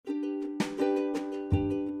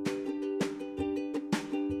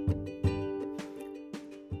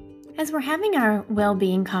As we're having our well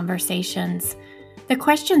being conversations, the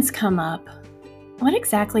questions come up: what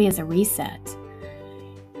exactly is a reset?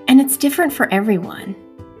 And it's different for everyone.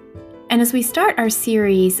 And as we start our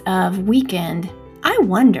series of Weekend, I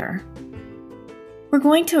wonder, we're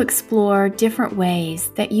going to explore different ways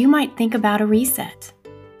that you might think about a reset.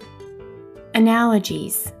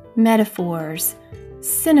 Analogies, metaphors,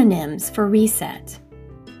 synonyms for reset.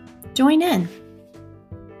 Join in.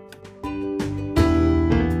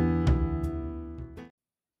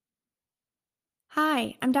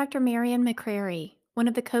 Hi, I'm Dr. Marian McCrary, one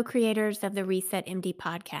of the co-creators of the Reset MD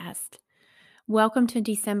podcast. Welcome to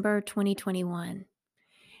December 2021,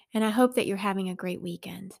 and I hope that you're having a great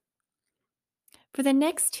weekend. For the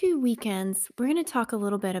next 2 weekends, we're going to talk a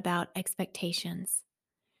little bit about expectations.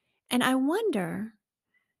 And I wonder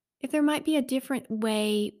if there might be a different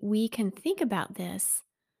way we can think about this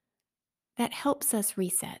that helps us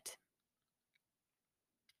reset.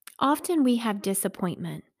 Often we have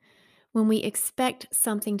disappointment when we expect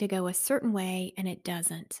something to go a certain way and it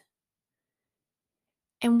doesn't.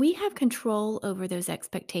 And we have control over those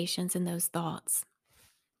expectations and those thoughts.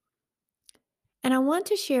 And I want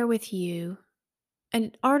to share with you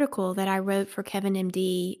an article that I wrote for Kevin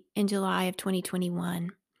MD in July of 2021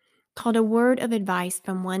 called A Word of Advice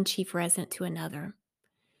from One Chief Resident to Another.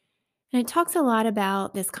 And it talks a lot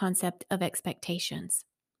about this concept of expectations.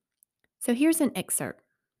 So here's an excerpt.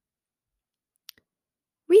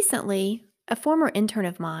 Recently, a former intern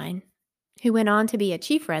of mine, who went on to be a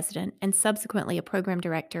chief resident and subsequently a program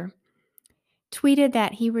director, tweeted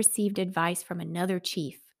that he received advice from another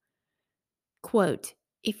chief. Quote,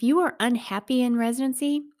 "If you are unhappy in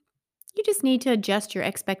residency, you just need to adjust your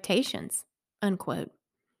expectations," unquote.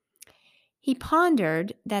 He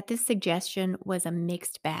pondered that this suggestion was a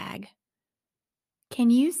mixed bag. Can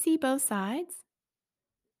you see both sides?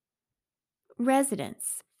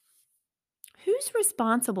 Residents, who's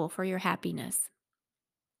responsible for your happiness?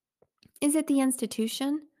 Is it the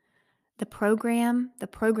institution, the program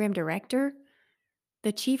director,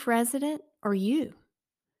 the chief resident, or you?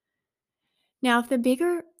 Now, if the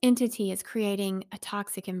bigger entity is creating a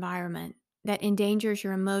toxic environment that endangers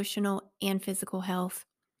your emotional and physical health,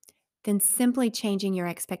 then simply changing your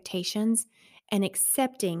expectations and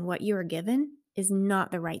accepting what you are given is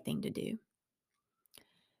not the right thing to do.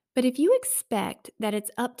 But if you expect that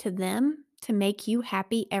it's up to them to make you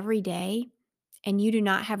happy every day and you do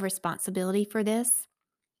not have responsibility for this,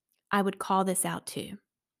 I would call this out too.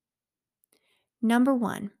 Number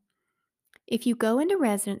one, if you go into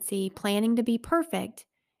residency planning to be perfect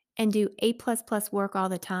and do A++ work all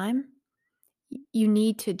the time, you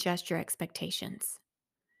need to adjust your expectations.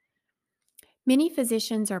 Many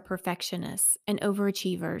physicians are perfectionists and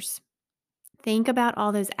overachievers. Think about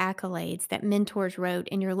all those accolades that mentors wrote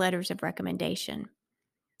in your letters of recommendation.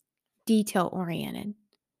 Detail-oriented,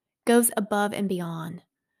 goes above and beyond,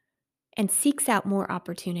 and seeks out more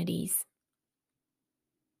opportunities.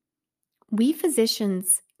 We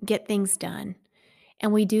physicians get things done,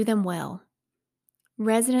 and we do them well.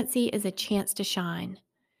 Residency is a chance to shine,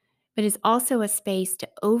 but is also a space to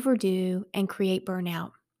overdo and create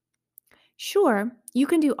burnout. Sure, you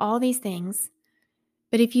can do all these things,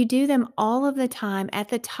 but if you do them all of the time at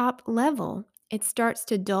the top level, it starts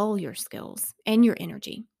to dull your skills and your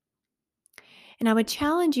energy. And I would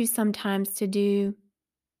challenge you sometimes to do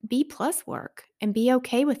B+ work and be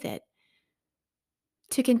okay with it,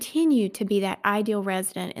 to continue to be that ideal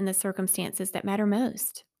resident in the circumstances that matter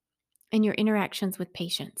most in your interactions with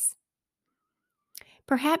patients.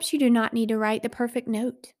 Perhaps you do not need to write the perfect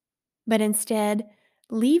note, but instead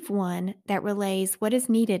leave one that relays what is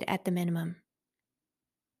needed at the minimum.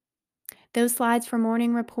 Those slides for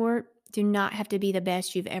morning report do not have to be the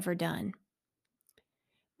best you've ever done.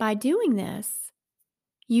 By doing this,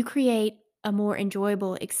 you create a more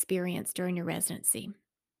enjoyable experience during your residency.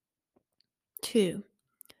 2,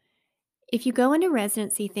 if you go into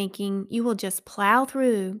residency thinking you will just plow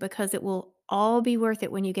through because it will all be worth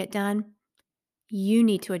it when you get done, you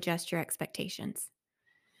need to adjust your expectations.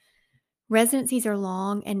 Residencies are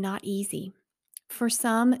long and not easy. For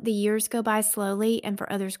some, the years go by slowly, and for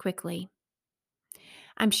others quickly.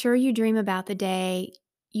 I'm sure you dream about the day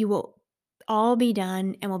you will all be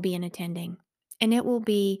done and will be in attending, and it will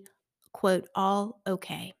be, quote, all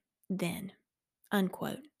okay then,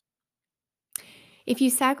 unquote. If you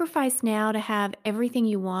sacrifice now to have everything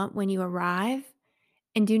you want when you arrive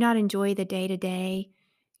and do not enjoy the day-to-day,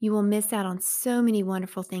 you will miss out on so many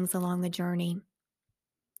wonderful things along the journey.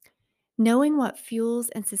 Knowing what fuels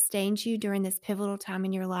and sustains you during this pivotal time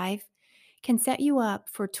in your life can set you up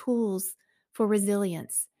for tools for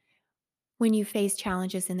resilience when you face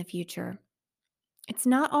challenges in the future. It's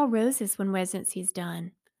not all roses when residency is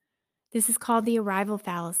done. This is called the arrival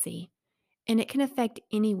fallacy, and it can affect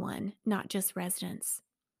anyone, not just residents.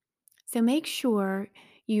 So make sure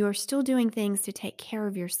you are still doing things to take care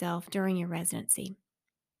of yourself during your residency.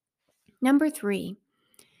 Number 3,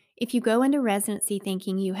 if you go into residency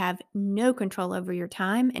thinking you have no control over your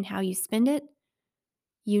time and how you spend it,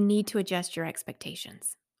 you need to adjust your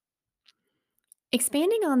expectations.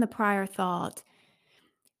 Expanding on the prior thought,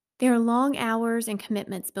 there are long hours and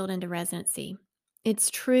commitments built into residency.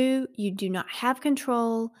 It's true, you do not have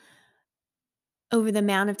control over the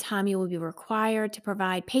amount of time you will be required to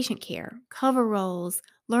provide patient care, cover roles,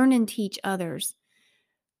 learn and teach others.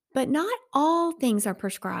 But not all things are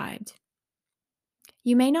prescribed.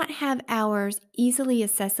 You may not have hours easily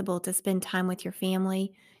accessible to spend time with your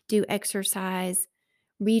family, do exercise,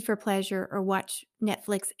 read for pleasure, or watch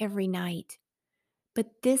Netflix every night.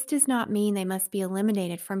 But this does not mean they must be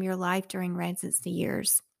eliminated from your life during residency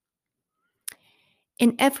years.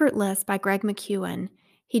 In Effortless by Greg McKeown,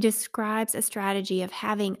 he describes a strategy of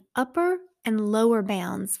having upper and lower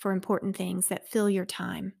bounds for important things that fill your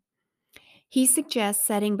time. He suggests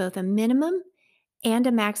setting both a minimum and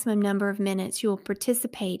a maximum number of minutes you will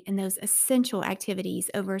participate in those essential activities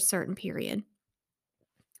over a certain period.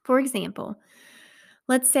 For example,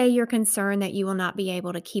 let's say you're concerned that you will not be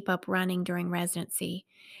able to keep up running during residency,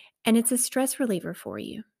 and it's a stress reliever for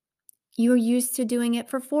you. You're used to doing it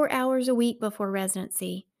for 4 hours a week before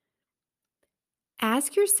residency.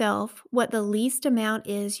 Ask yourself what the least amount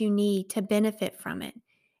is you need to benefit from it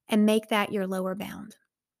and make that your lower bound.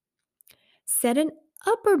 Set an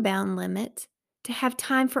upper bound limit to have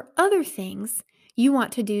time for other things you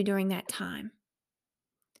want to do during that time.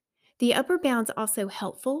 The upper bound's also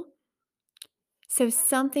helpful so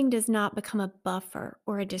something does not become a buffer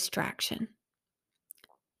or a distraction.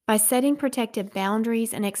 By setting protective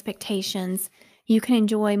boundaries and expectations, you can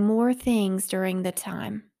enjoy more things during the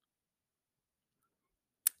time.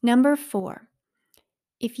 Number 4,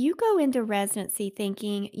 if you go into residency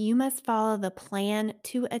thinking you must follow the plan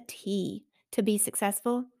to a T to be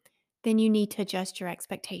successful, then you need to adjust your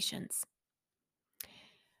expectations.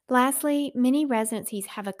 Lastly, many residencies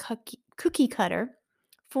have a cookie cutter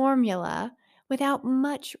formula without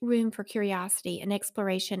much room for curiosity and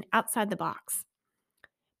exploration outside the box.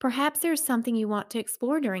 Perhaps there's something you want to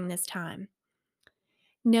explore during this time.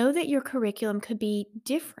 Know that your curriculum could be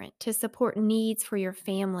different to support needs for your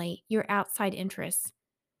family, your outside interests.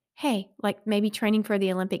 Hey, like maybe training for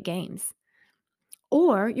the Olympic Games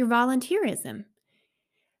or your volunteerism.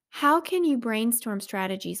 How can you brainstorm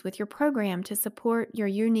strategies with your program to support your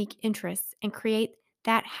unique interests and create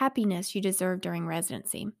that happiness you deserve during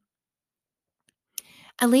residency?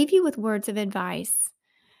 I leave you with words of advice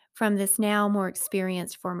from this now more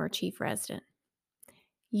experienced former chief resident.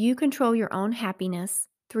 You control your own happiness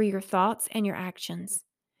through your thoughts and your actions.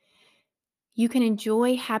 You can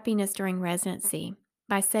enjoy happiness during residency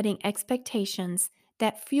by setting expectations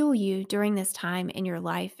that fuel you during this time in your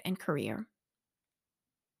life and career.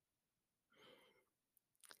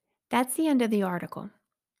 That's the end of the article.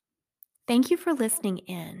 Thank you for listening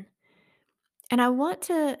in. And I want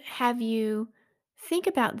to have you think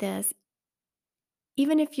about this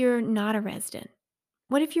even if you're not a resident.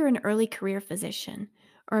 What if you're an early career physician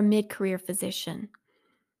or a mid career physician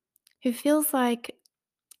who feels like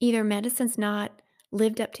either medicine's not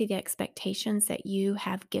lived up to the expectations that you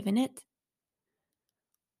have given it,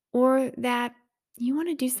 or that you want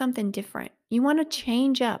to do something different? You want to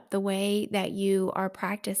change up the way that you are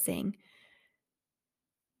practicing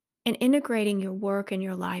and integrating your work and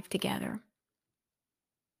your life together.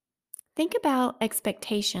 Think about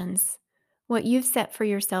expectations, what you've set for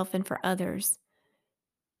yourself and for others,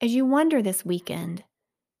 as you wonder this weekend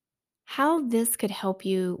how this could help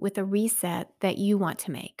you with a reset that you want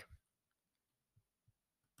to make.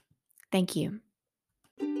 Thank you.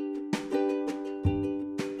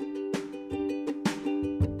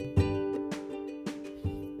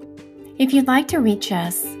 If you'd like to reach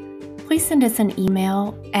us, please send us an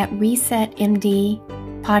email at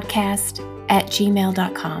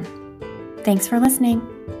resetmdpodcast@gmail.com. Thanks for listening.